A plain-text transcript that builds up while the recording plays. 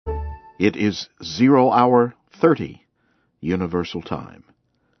It is 0 hour 30 Universal Time.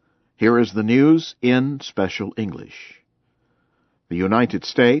 Here is the news in Special English. The United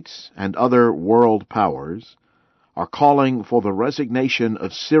States and other world powers are calling for the resignation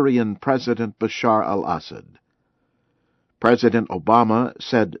of Syrian President Bashar al-Assad. President Obama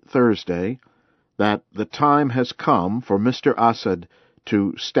said Thursday that the time has come for Mr. Assad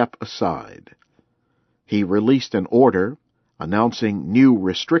to step aside. He released an order announcing new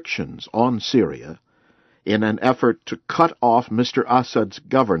restrictions on Syria in an effort to cut off Mr. Assad's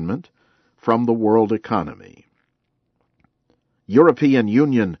government from the world economy. European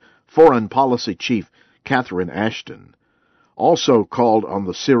Union Foreign Policy Chief Catherine Ashton also called on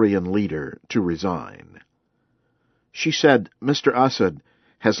the Syrian leader to resign. She said Mr. Assad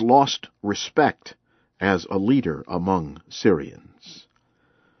has lost respect as a leader among Syrians.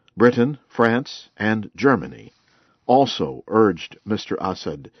 Britain, France, and Germany also urged Mr.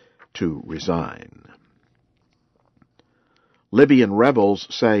 Assad to resign. Libyan rebels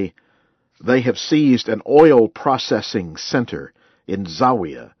say they have seized an oil processing center in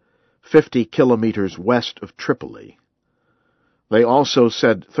Zawiya, 50 kilometers west of Tripoli. They also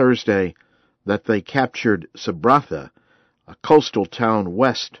said Thursday that they captured Sabratha, a coastal town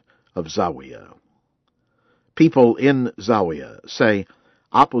west of Zawiya. People in Zawiya say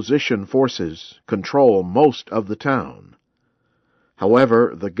opposition forces control most of the town.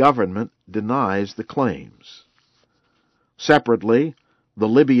 However, the government denies the claims. Separately, the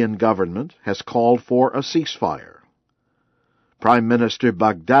Libyan government has called for a ceasefire. Prime Minister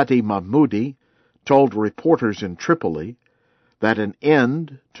Baghdadi Mahmoudi told reporters in Tripoli that an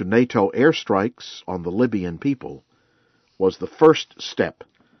end to NATO airstrikes on the Libyan people was the first step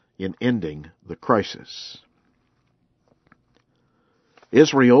in ending the crisis.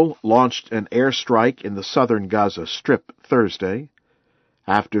 Israel launched an airstrike in the southern Gaza Strip Thursday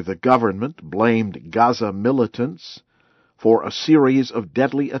after the government blamed Gaza militants for a series of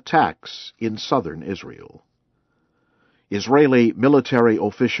deadly attacks in southern Israel. Israeli military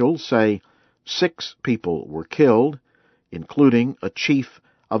officials say 6 people were killed, including a chief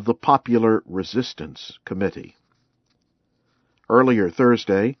of the Popular Resistance Committee. Earlier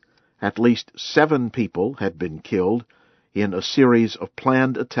Thursday, at least 7 people had been killed in a series of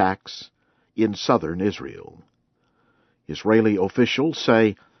planned attacks in southern Israel. Israeli officials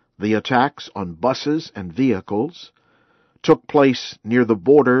say the attacks on buses and vehicles took place near the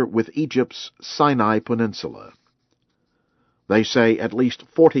border with Egypt's Sinai Peninsula. They say at least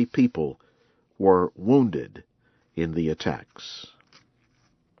 40 people were wounded in the attacks.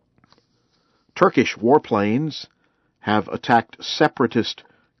 Turkish warplanes have attacked separatist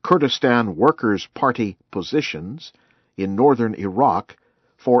Kurdistan Workers' Party positions in northern Iraq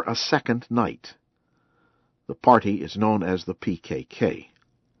for a second night. The party is known as the PKK.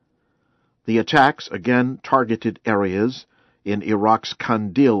 The attacks again targeted areas in Iraq's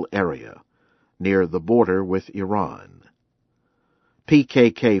Kandil area, near the border with Iran.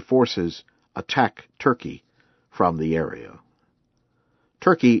 PKK forces attack Turkey from the area.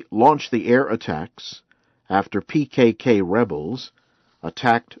 Turkey launched the air attacks after PKK rebels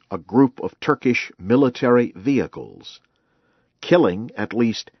attacked a group of Turkish military vehicles, killing at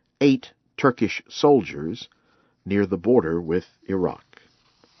least 8 Turkish soldiers near the border with Iraq.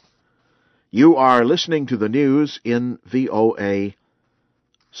 You are listening to the news in VOA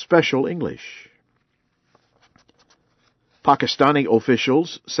Special English. Pakistani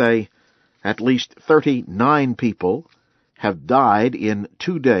officials say at least 39 people have died in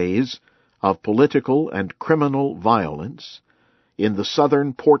 2 days of political and criminal violence in the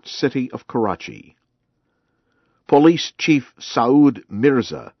southern port city of Karachi. Police Chief Saud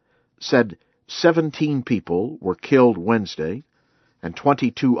Mirza said 17 people were killed Wednesday and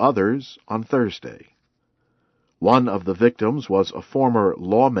 22 others on Thursday. One of the victims was a former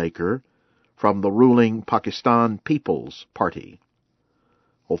lawmaker from the ruling Pakistan People's Party.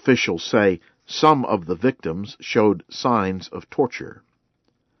 Officials say some of the victims showed signs of torture.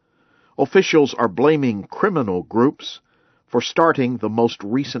 Officials are blaming criminal groups for starting the most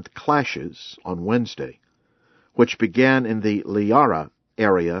recent clashes on Wednesday, which began in the Liara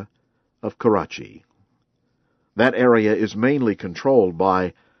area of Karachi. That area is mainly controlled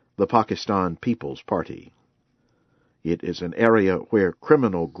by the Pakistan People's Party. It is an area where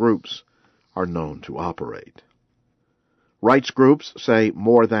criminal groups are known to operate. Rights groups say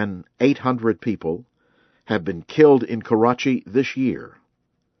more than 800 people have been killed in Karachi this year.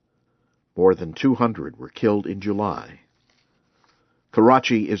 More than 200 were killed in July.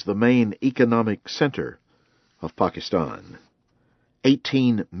 Karachi is the main economic center of Pakistan.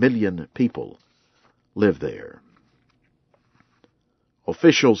 18 million people live there.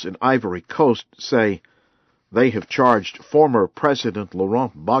 Officials in Ivory Coast say they have charged former President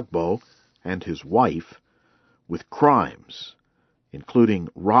Laurent Gbagbo and his wife with crimes, including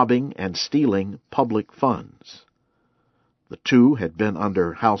robbing and stealing public funds. The two had been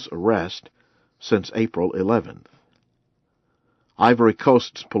under house arrest since April 11th. Ivory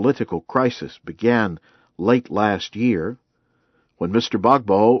Coast's political crisis began late last year when Mr.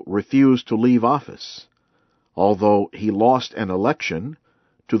 Gbagbo refused to leave office, although he lost an election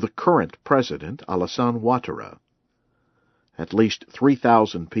to the current president, Alassane Ouattara. At least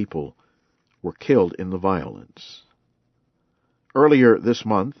 3,000 people were killed in the violence. Earlier this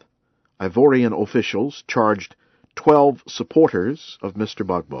month, Ivorian officials charged 12 supporters of Mr.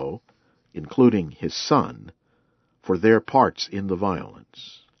 Gbagbo, including his son, for their parts in the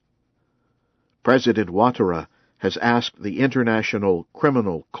violence. President Ouattara has asked the International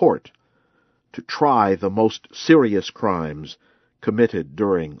Criminal Court to try the most serious crimes committed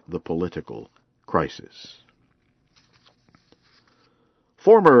during the political crisis.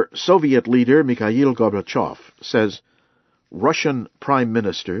 Former Soviet leader Mikhail Gorbachev says Russian Prime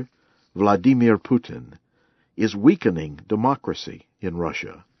Minister Vladimir Putin is weakening democracy in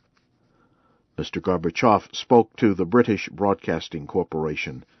Russia. Mr. Gorbachev spoke to the British Broadcasting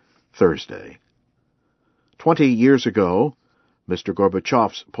Corporation Thursday. 20 years ago, Mr.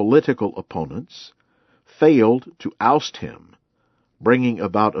 Gorbachev's political opponents failed to oust him, bringing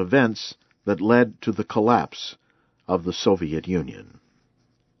about events that led to the collapse of the Soviet Union.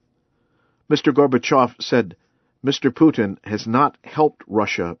 Mr. Gorbachev said Mr. Putin has not helped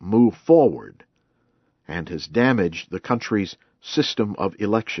Russia move forward and has damaged the country's system of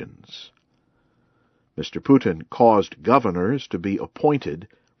elections. Mr. Putin caused governors to be appointed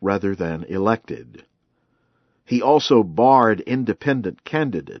rather than elected. He also barred independent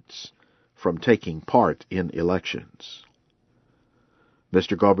candidates from taking part in elections.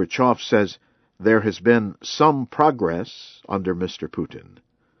 Mr. Gorbachev says there has been some progress under Mr. Putin,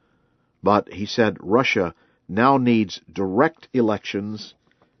 but he said Russia now needs direct elections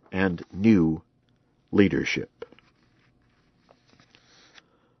and new leadership.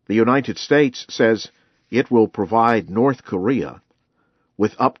 The United States says it will provide North Korea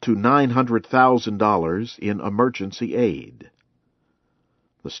with up to $900,000 in emergency aid.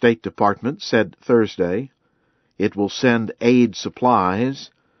 The State Department said Thursday it will send aid supplies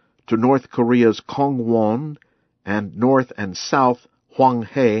to North Korea's Gangwon and North and South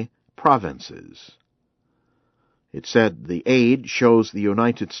Hwanghae provinces. It said the aid shows the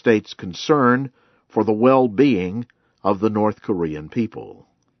United States' concern for the well-being of the North Korean people.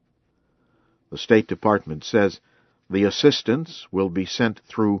 The State Department says the assistance will be sent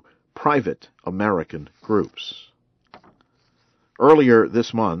through private American groups. Earlier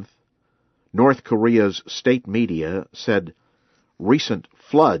this month, North Korea's state media said recent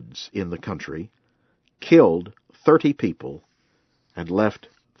floods in the country killed 30 people and left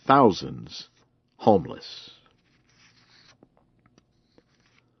thousands homeless.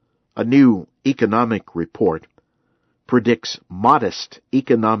 A new economic report predicts modest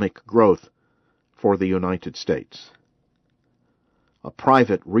economic growth for the United States. A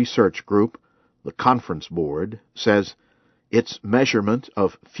private research group, the Conference Board, says its measurement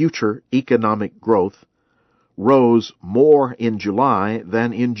of future economic growth rose more in July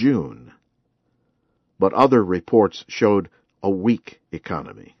than in June. But other reports showed a weak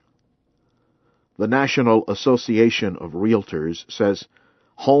economy. The National Association of Realtors says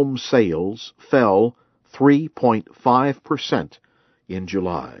home sales fell 3.5% in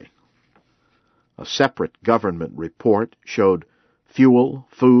July. A separate government report showed fuel,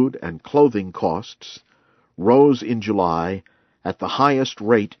 food, and clothing costs rose in July at the highest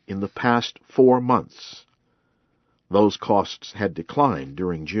rate in the past 4 months. Those costs had declined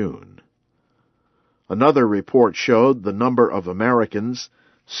during June. Another report showed the number of Americans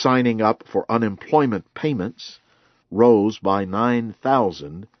signing up for unemployment payments rose by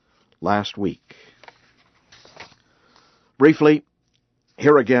 9,000 last week. Briefly,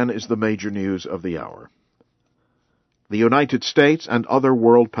 here again is the major news of the hour. The United States and other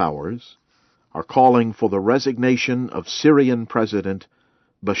world powers are calling for the resignation of Syrian President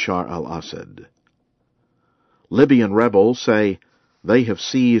Bashar al-Assad. Libyan rebels say they have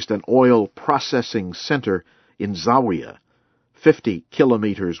seized an oil processing center in Zawiya, 50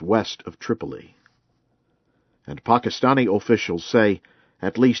 kilometers west of Tripoli. And Pakistani officials say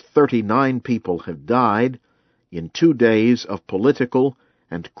at least 39 people have died in 2 days of political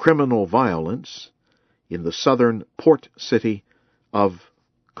and criminal violence in the southern port city of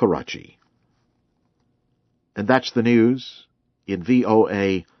Karachi. And that's the news in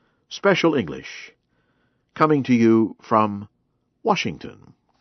VOA Special English, coming to you from Washington.